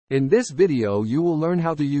In this video you will learn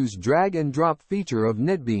how to use drag and drop feature of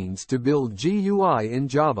NetBeans to build GUI in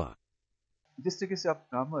Java. जिस तरीके से आप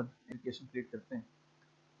normal application create करते हैं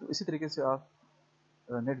तो इसी तरीके से आप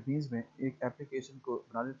NetBeans में एक एप्लीकेशन को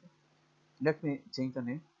बना लेते हैं. Let me change the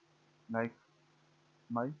name like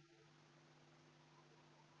my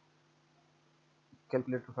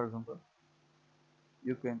calculator for example.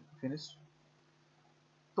 You can finish.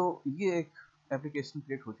 तो ये एक एप्लीकेशन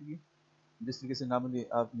क्रिएट होती है जिस तरीके से नॉर्मली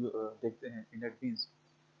आप देखते हैं इन NetBeans.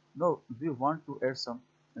 No we want to add some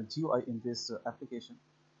GUI in this application.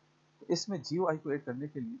 इसमें GUI को ऐड करने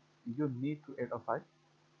के लिए you need to add a file.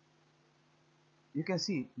 You can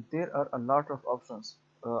see there are a lot of options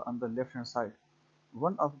on the left hand side.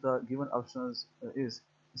 One of the given options is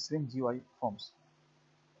Swing GUI forms,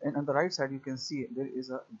 and on the right side you can see there is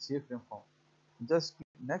a JFrame form. Just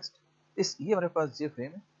click next. ये हमारे पास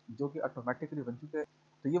JFrame है जो कि automatically बन चुका है.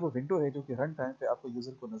 तो ये वो विंडो है जो कि रन टाइम पे आपको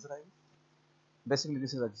यूजर को नजर आएगी. Basically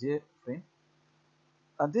this is a JFrame.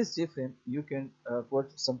 On this JFrame you can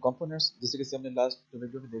put some components. जैसे कि हमने लास्ट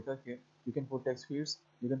वीडियो में देखा कि you can put text fields,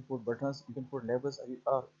 you can put buttons, you can put labels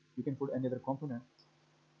or you can put any other component.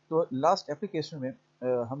 तो last application में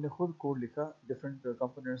हमने खुद कोड लिखा डिफरेंट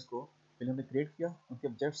कंपोनेंट्स को. पहले हमने क्रिएट किया उनके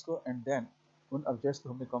ऑब्जेक्ट्स को एंड देन उन ऑब्जेक्ट्स को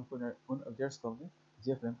हमने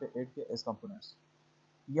JFrame पे ऐड किया एज कंपोनेंट्स.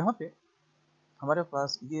 यहाँ पे हमारे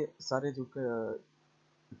पास ये सारे जो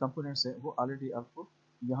कंपोनेंट्स है वो ऑलरेडी आपको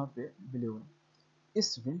यहाँ पे मिले हुए हैं.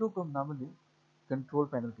 इस विंडो को हम नॉर्मली कंट्रोल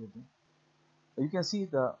पैनल कहते हैं. You can see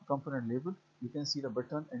the component label, you can see the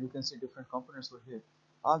button, and you can see different components over here.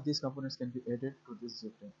 All these components can be added to this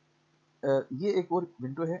JFrame. ये एक और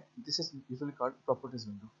window है. This is usually called properties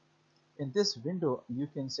window. In this window, you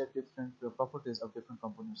can set different properties of different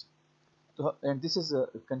components. So, and this is a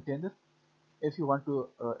container. If you want to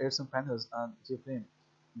add some panels on JFrame,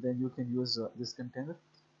 then you can use this container.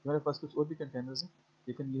 हमारे पास कुछ और भी containers हैं,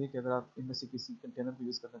 लेकिन ये है कि अगर आप इनमें से किसी कंटेनर को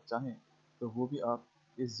यूज़ करना चाहें तो वो भी आप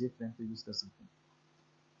इस JFrame पे यूज़ कर सकते हैं.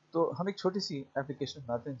 तो हम एक छोटी सी एप्लीकेशन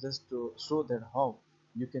बनाते हैं just to show that how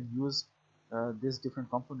you can use this different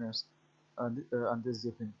components on this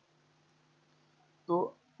JFrame. तो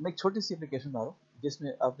मैं एक छोटी सी एप्लीकेशन बना रहा हूँ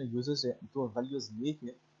जिसमें आपने यूजर से दो वैल्यूज़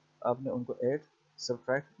लेके आपने उनको add,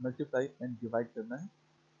 subtract, multiply and divide करना है.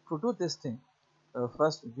 To do this thing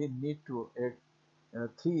first we need to add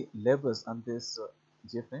 3 labels on this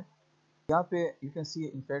JFrame. यहाँ पे you can see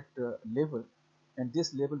in fact label, and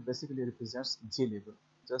this label basically represents J label.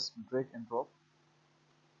 Just drag and drop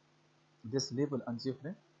this label on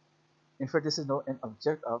JFrame. In fact this is now an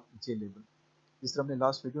object of J label. जिस तरह हमने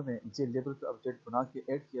last video में J label का object बना के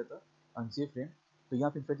add किया था on JFrame, तो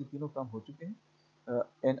यहाँ पे in fact ये तीनों काम हो चुके हैं.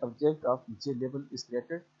 An object of J label is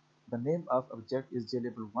created. The name of object is J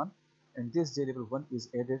label 1, and this J label 1 is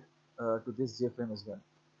added to this JFrame as well.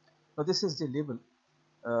 Now this is J label.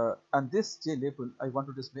 On this J label I want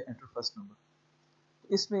to display enter first number.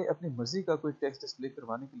 इसमें अपनी मर्जी का कोई text display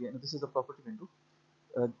करवाने के लिए, this is the property window.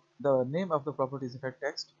 The name of the property is in fact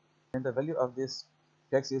text, and the value of this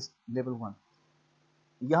text is label 1.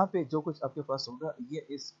 यहाँ पे जो कुछ आपके पास होगा ये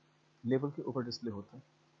इस लेबल के ऊपर डिस्प्ले होता है.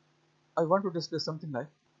 I want to display something like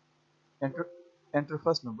enter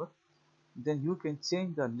first number. Then you can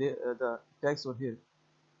change the text over here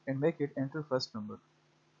and make it enter first number.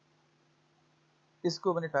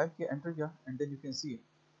 इसको मैंने टाइप किया, एंटर किया, and then you can see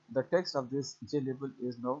the text of this J label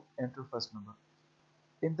is now enter first number.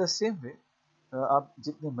 In the same way आप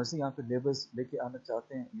जितने मर्जी यहाँ पे labels लेके आना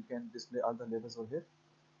चाहते हैं you can display all the labels over here.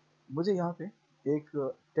 मुझे यहाँ पे एक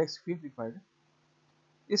टेक्स्ट फील्ड रिक्वायर्ड है.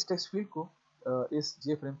 इस टेक्स्ट फील्ड को इस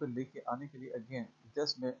JFrame पर लेके आने के लिए अगेन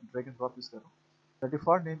जस्ट मैं ड्रैग एंड ड्रॉप यूज कर रहा हूँ. The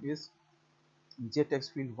default name is J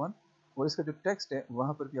text field 1, और इसका जो टेक्स्ट है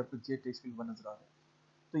वहाँ पर भी आपको J टेक्स्ट फील्ड 1 नजर आ रहा है.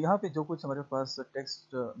 तो यहाँ पे जो कुछ हमारे पास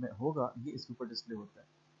टेक्स्ट में होगा ये इसके ऊपर डिस्प्ले होता है.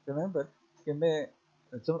 रिमेंबर कि मैं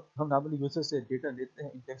जब हम नॉर्मली यूजर से डेटा लेते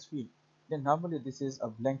हैं इन text field, then normally this is a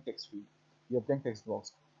blank text field या ब्लैंक टेक्स्ट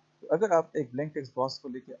बॉक्स. तो अगर आप एक ब्लैंक टेक्स्ट बॉक्स को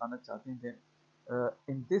लेके आना चाहते हैं then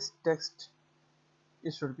in this text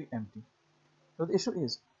it should be empty. तो द इशू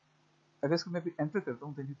इज अगर इसको मैं भी एंटर करता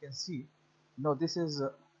हूँ then you can see no this is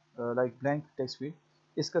like blank text field.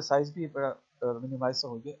 इसका साइज भी बड़ा minimize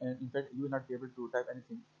हो गया, and in fact you will not be able to type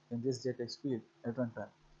anything in this J text field at one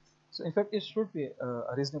time. So in fact it should be a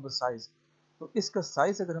reasonable size. तो इसका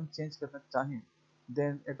size अगर हम change करना चाहें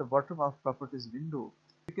then at the bottom of properties window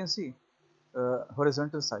you can see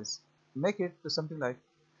horizontal size. Make it to something like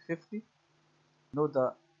 50. Now the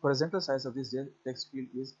horizontal size of this J text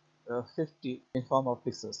field is 50 in form of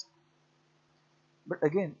pixels. But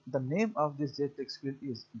again the name of this J text field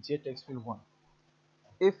is J text field 1.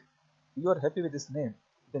 If you are happy with this name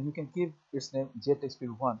then you can give its name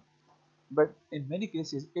jtextfield1. But in many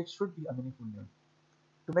cases, it should be a meaningful name.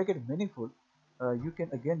 To make it meaningful, you can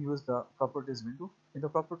again use the properties window. In the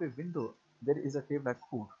property window, there is a table like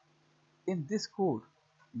code. In this code,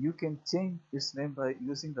 you can change its name by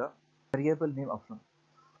using the variable name option.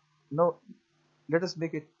 Now, let us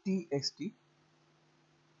make it txt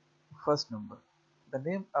first number. The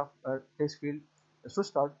name of a text field should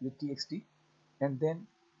start with txt, and then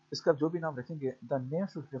इसका जो भी नाम रखेंगे, the name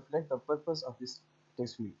should reflect the purpose of this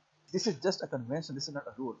text field. This is just a convention, this is not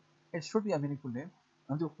a rule. It should be a meaningful name.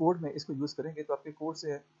 हम जो code में इसको use करेंगे तो आपके कोड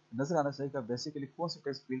से नजर आना चाहिए कि आप बेसिकली कौन से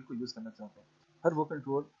टेक्स्ट फील्ड को यूज़ करना चाहते हैं. हर वो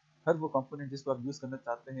कंट्रोल, हर वो कंपोनेंट जिसको आप यूज़ करना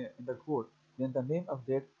चाहते हैं in the code, then the name of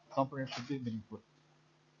that component should be meaningful.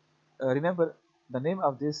 Remember, the name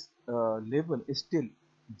of this label is still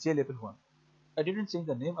JLabel1. I didn't change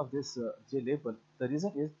the name of this JLabel. The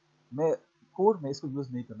reason is मैं code में इसको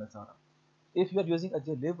use नहीं करना चाह रहा. If you are using a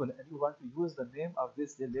JLabel and you want to use the name of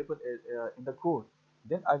this JLabel in the code,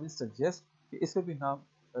 then I will suggest कि इसका भी नाम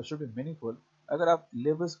should be meaningful. अगर आप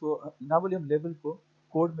labels को normally हम label को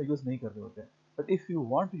कोड में यूज़ नहीं कर रहे होते हैं, but if you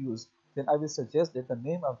want to use, then I will suggest that the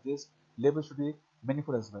name of this label should be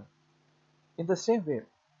meaningful as well. In the same way,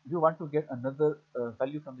 we want to get another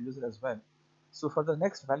value from the user as well. So for the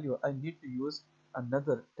next value, I need to use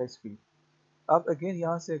another text field. आप again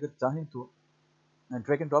यहाँ से अगर चाहें तो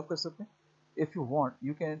drag and drop कर सकते हैं. If you want,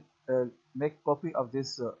 you can make copy of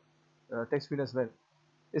this text field as well.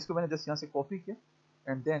 इसको मैंने just यहाँ से copy किया,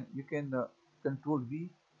 and then you can control V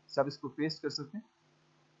से आप इसको paste कर सकते हैं.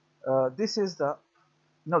 This is the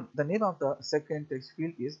name of the second text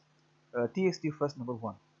field is txt first number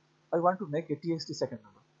 1. I want to make a txt second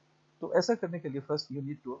number. तो ऐसा करने के लिए first you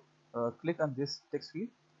need to click on this text field,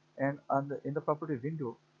 and in the property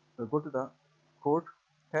window go to the code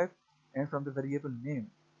tab, and from the variable name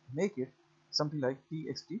make it something like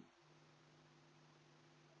txt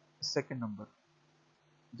second number.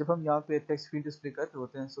 जब हम यहाँ पे text field display कर रहे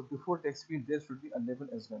होते हैं, so before text field there should be a label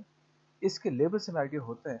as well. इसके label से हमें आइडिया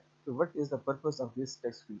होता है तो what is the purpose of this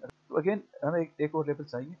text field. तो again हमें एक और लेबल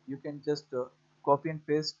चाहिए. You can just copy and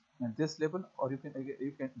paste this label, or you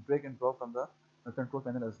can drag and drop from the control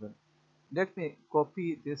panel as well. Let me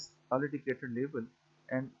copy this already created label,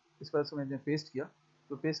 and इस पर इसको मैंने paste किया.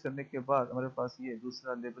 तो पेस्ट करने के बाद हमारे पास ये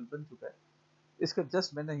दूसरा लेबल बन चुका है. इसका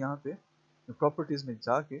जस्ट मैंने यहाँ पे प्रॉपर्टीज में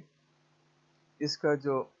जाके इसका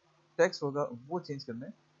जो टेक्स्ट होगा वो चेंज करना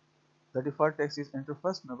है. The default text is enter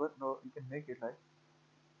first number. Now you can make it like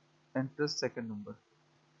enter second number.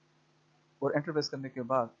 और enter प्रेस करने के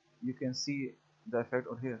बाद you can see the effect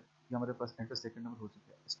over here. ये हमारे पास enter second number हो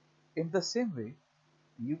चुका है. In the same way,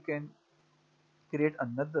 you can create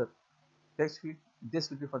another text field. This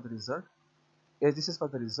will be for the result. As this is for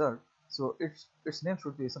the result, so its name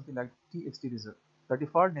should be something like txt result. The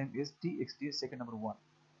default name is txt second number 1.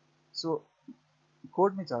 So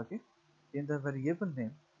code में जाके in the variable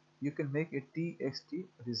name you can make a txt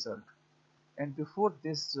result, and before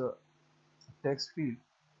this text field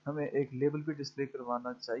हमें एक label भी display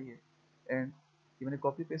करवाना चाहिए. And ये मैंने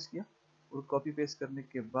copy paste किया, और कॉपी पेस्ट करने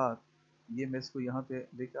के बाद ये मैं इसको यहाँ पे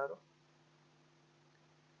लेके आ रहा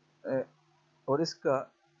हूँ, और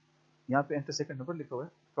इसका यहाँ पे एंटर सेकंड नंबर लिखा हुआ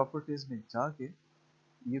है. प्रॉपर्टीज में जाके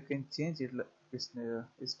यू कैन चेंज इट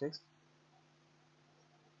इस text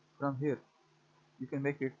from here. You can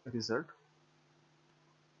make it result.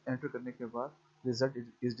 Enter करने के बाद result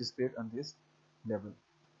is displayed on this level.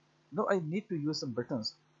 Now I need to use some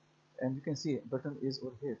buttons, and you can see button is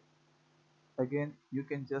over here. Again you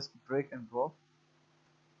can just drag and drop.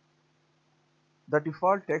 The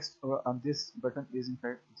default text on this button is in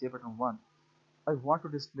fact J button 1. I want to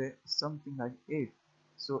display something like 8,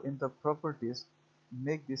 so in the properties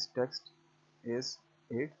make this text is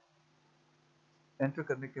 8. Enter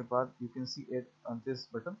करने के बाद you can see it on this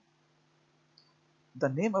button. The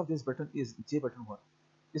name of this button is J button 1.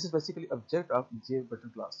 This is basically object of J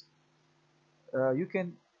button class. You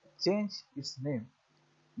can change its name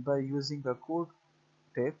by using the code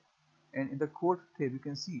tab, and in the code tab you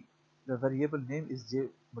can see the variable name is J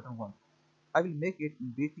button 1. I will make it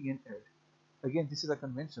btn add. Again, this is a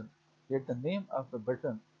convention that the name of the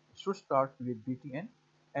button should start with btn,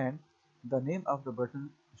 and the name of the button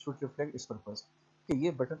should reflect its purpose. कि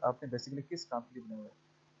ये button आपने basically किस काम के लिए बनाया है.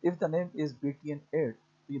 If the name is btn add,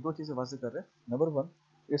 तो ये दो चीज़ें वाज़ेह कर रहे हैं. Number one,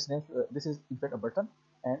 its name this is in fact a button,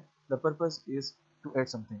 and the purpose is to add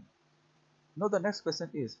something. Now the next question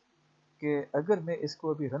is कि अगर मैं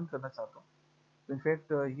इसको अभी रन करना चाहता हूँ, तो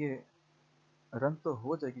इनफैक्ट ये रन तो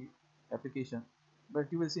हो जाएगी application,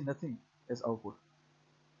 but you will see nothing as output.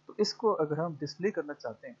 तो इसको अगर हम डिस्प्ले करना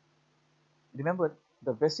चाहते हैं, remember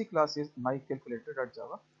the basic class is my calculator dot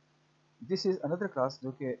Java. This is another class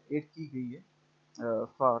जो कि एड की गई है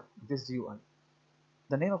for this GUI।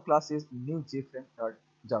 The name of class is new जेफ्रेम dot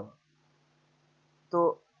जावा।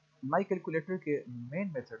 तो माई कैलकुलेटर के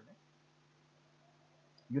मेन मेथड में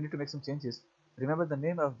you need to make some changes. Remember the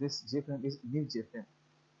name of this JFrame is new JFrame.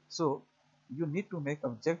 So you need to make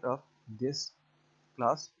object of this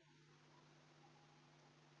class.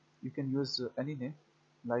 You can use any name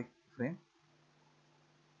like frame.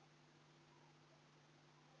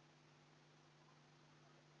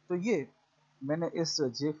 तो ये मैंने इस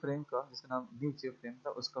JFrame का जिसका नाम new JFrame था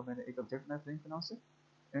उसका मैंने एक ऑब्जेक्ट बनाया फ्रेम के नाम से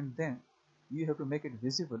and then you have to make it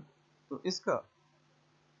visible। तो इसका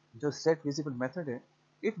जो set visible method है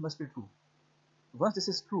it must be true। once this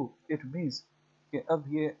is true it means कि अब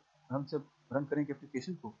ये हम जब रन करेंगे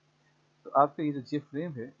एप्लीकेशन को तो आपका ये जो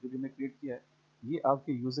JFrame है जो भी मैं क्रिएट किया है ये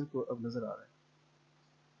आपके यूजर को अब नजर आ रहा है।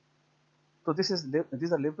 तो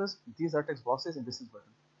these are labels, these are text boxes and this is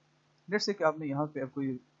button। Let's say कि आपने यहाँ पे अब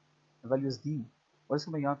कोई वैल्यूज दी और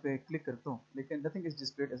इसको मैं यहाँ पे क्लिक करता हूँ लेकिन nothing is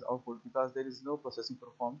displayed as output because there is no processing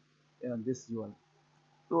performed in this UI।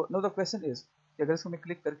 तो now the question is कि अगर इसको मैं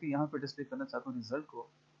क्लिक करके यहाँ पे डिस्प्ले करना चाहता हूँ रिजल्ट को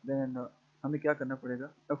then हमें क्या करना पड़ेगा।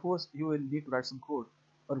 of course you will need to write some code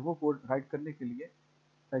और वो कोड राइट करने के लिए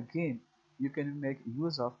again you can make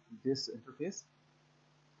use of this interface।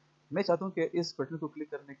 मैं चाहता हूँ कि इस बटन को क्लिक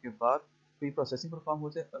करने के बाद कोई प्रोसेसिंग परफॉर्म हो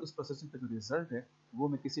जाए और उस प्रोसेसिंग का जो रिजल्ट है वो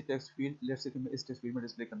मैं किसी टेक्स्ट फील्ड लेट्स से कि मैं इस टेक्स्ट फील्ड में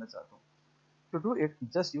डिस्प्ले करना चाहता हूँ। To do it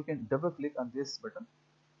just you can double click on this button.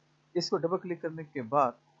 इसको डबल क्लिक करने के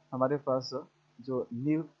बाद हमारे पास जो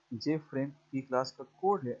न्यू JFrame की क्लास का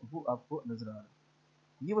कोड है वो आपको नजर आ रहा है।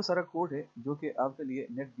 ये वो सारा कोड है जो कि आपके लिए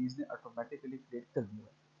NetBeans ने ऑटोमेटिकली क्रिएट कर दिया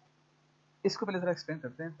है। इसको पहले जरा एक्सप्लेन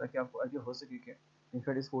करते हैं ताकि आपको आइडिया हो सके कि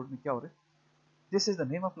इनफैक्ट इस कोड में क्या हो रहा है। This is the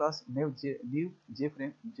name of class new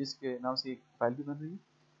JFrame जिसके नाम से एक फाइल भी बन रही है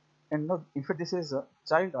and now in fact this is a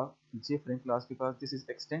child of JFrame class because this is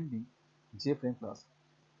extending JFrame class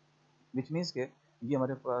which means के ये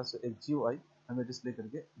हमारे पास एक GUI हमें डिस्प्ले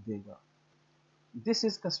करके देगा। This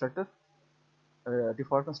is constructor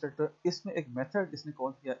default constructor. इसमें एक मेथड इसने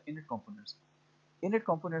कॉल किया init components। init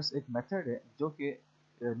components एक मेथड है जो कि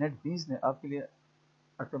NetBeans ने आपके लिए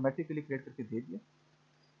ऑटोमेटिकली क्रिएट करके दे दिया।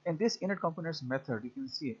 And this init components method you can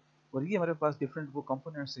see और ये हमारे पास डिफरेंट वो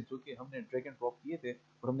कंपोनेंट्स हैं जो कि हमने ड्रैग एंड ड्रॉप किए थे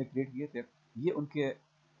और हमने क्रिएट किए थे। ये उनके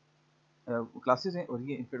क्लासेस हैं और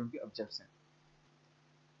ये इनफैक्ट उनके ऑब्जेक्ट्स हैं।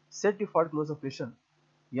 सेट डिफॉल्ट क्लोज ऑपरेशन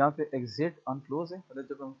यहाँ पे एग्जिट ऑन क्लोज है मतलब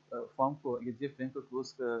जब हम फॉर्म को ये JFrame को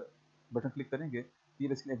क्लोज बटन क्लिक करेंगे तो ये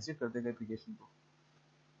बेसिकली एग्जिट कर देगा एप्लीकेशन को।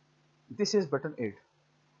 This is button 8।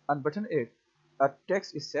 On button 8 a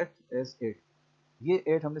text is set as 8। ये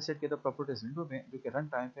 8 हमने सेट किया था प्रॉपर्टीज विंडो में जो कि रन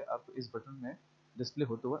टाइम पे आपको इस बटन में डिस्प्ले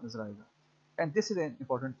होता हुआ नजर आएगा। And this is an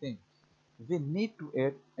important thing we need to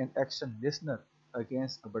add an action listener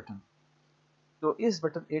against a button. तो इस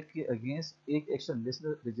बटन 8 के अगेंस्ट एक एक्शन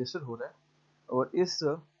लिसनर रजिस्टर हो रहा है और इस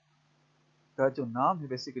का जो नाम है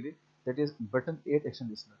basically that is button 8 action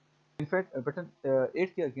listener. In fact button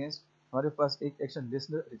 8 के अगेंस्ट हमारे पास एक एक्शन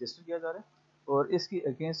लिसनर रजिस्टर किया जा रहा है और इसके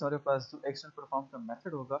अगेंस्ट हमारे पास जो एक्शन परफॉर्म का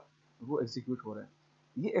मेथड होगा वो एग्जीक्यूट हो रहा है।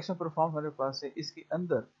 ये एक्शन परफॉर्म हमारे पास है इसके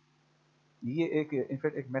अंदर ये एक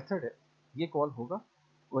इनफैक्ट एक मेथड है ये कॉल होगा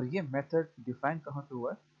और ये मेथड डिफाइन कहाँ पे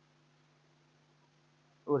हुआ है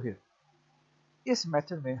और हियर इस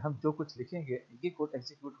मेथड में हम जो कुछ लिखेंगे ये कोड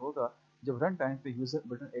एग्जीक्यूट होगा जब रन टाइम पे यूजर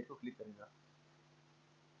बटन 8 को क्लिक करेगा।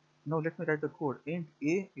 Now let me right the code int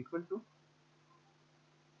a equal to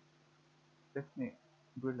let me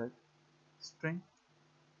do it like string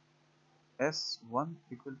s1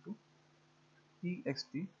 equal to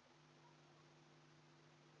txt।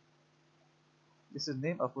 this is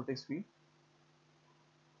name of text field।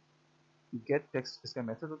 get text इसका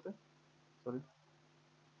method होता है sorry.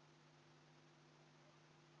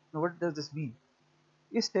 now what does this mean?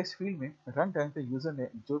 इस text field में run time पे user ने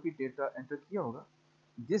जो भी data enter किया होगा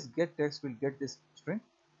this get text will get this string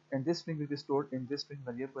and this string will be stored in this string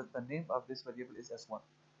variable। the name of this variable is s1।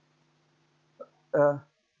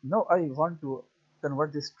 now I want to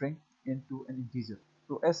convert this string into an integer।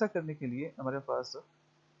 तो ऐसा करने के लिए हमारे पास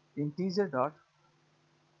integer dot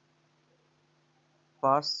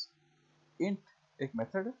parse int एक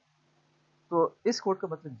method है। तो इस कोड का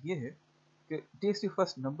मतलब ये है कि txt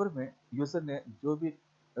फर्स्ट नंबर में यूजर ने जो भी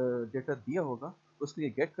डेटा दिया होगा उसको ये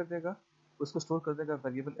गेट कर देगा उसको स्टोर कर देगा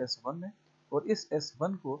वेरिएबल s1 में और इस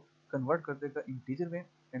s1 को कन्वर्ट कर देगा इंटीजर में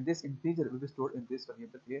and this integer will be stored in this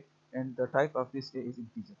variable a and the type of this a is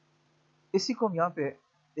integer. इसी को हम यहाँ पे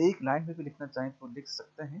एक लाइन में भी लिखना चाहें तो लिख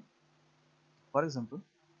सकते हैं। For example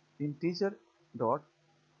integer dot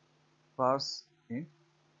parse int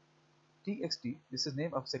txt, this is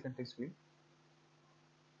name of second text field,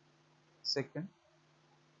 second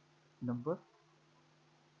number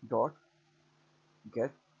dot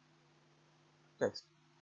get text.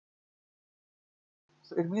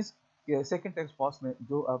 So it means second text box में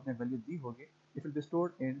जो आपने वैल्यू दी होगी, it will be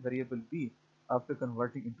stored in variable b after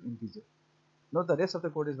converting into integer. Now the rest of the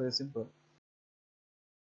code is very simple.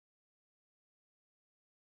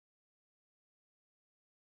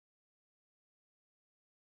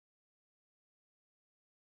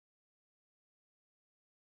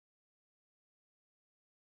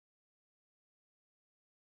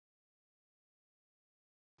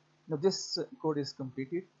 Now this code is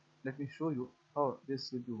completed. Let me show you how this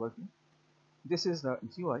will be working. This is the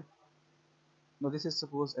GUI. Now this is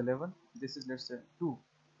suppose 11, this is let's say 2,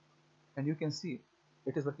 and you can see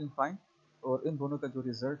it is working fine. और इन दोनों का जो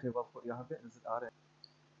result है वो आपको यहाँ पे नजर आ रहा है.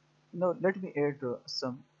 Now let me add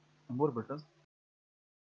some more buttons.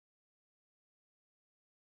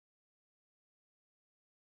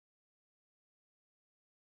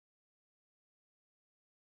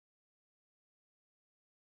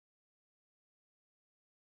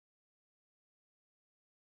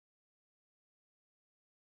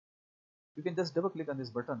 You can just double click on this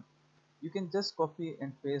button. You can just copy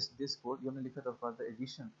and paste this code. You हमने लिखा था for the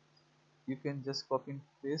addition. You can just copy and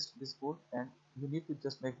paste this code, and you need to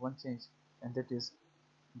just make one change, and that is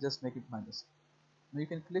just make it minus. Now you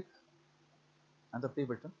can click on the play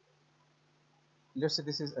button. Let's say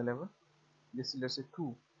this is 11, this is let's say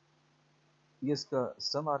 2. ये इसका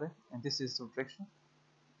sum आ रहा है, and this is subtraction.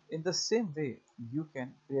 In the same way, you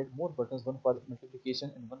can create more buttons, one for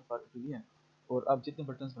multiplication and one for division. और आप जितने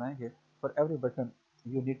buttons बनाएंगे, for every button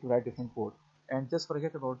you need to write different code. And just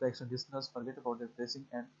forget about the action listeners, forget about the tracing,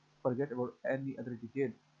 and forget about any other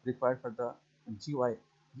detail required for the GUI.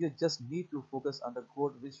 You just need to focus on the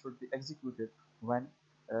code which should be executed when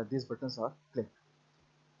these buttons are clicked.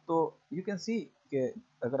 तो you can see कि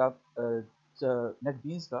अगर आप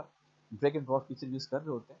NetBeans का drag and drop feature use कर रहे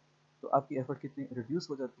होते हैं तो आपकी एफर्ट कितनी रिड्यूस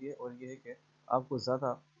हो जाती है, और ये है कि आपको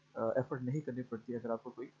ज़्यादा एफर्ट नहीं करनी पड़ती अगर आपको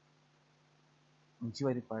कोई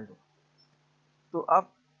GUI रिक्वायर्ड हो. तो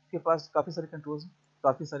आपके पास काफ़ी सारे कंट्रोल्स हैं,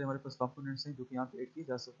 काफ़ी सारे हमारे पास कंपोनेंट्स हैं जो कि यहाँ पे ऐड किए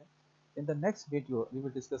जा सकते हैं. In the next video we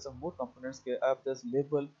will discuss some more components के आप just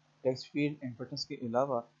label, text field and buttons के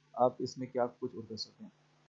अलावा आप इसमें क्या कुछ और कर सकते हैं.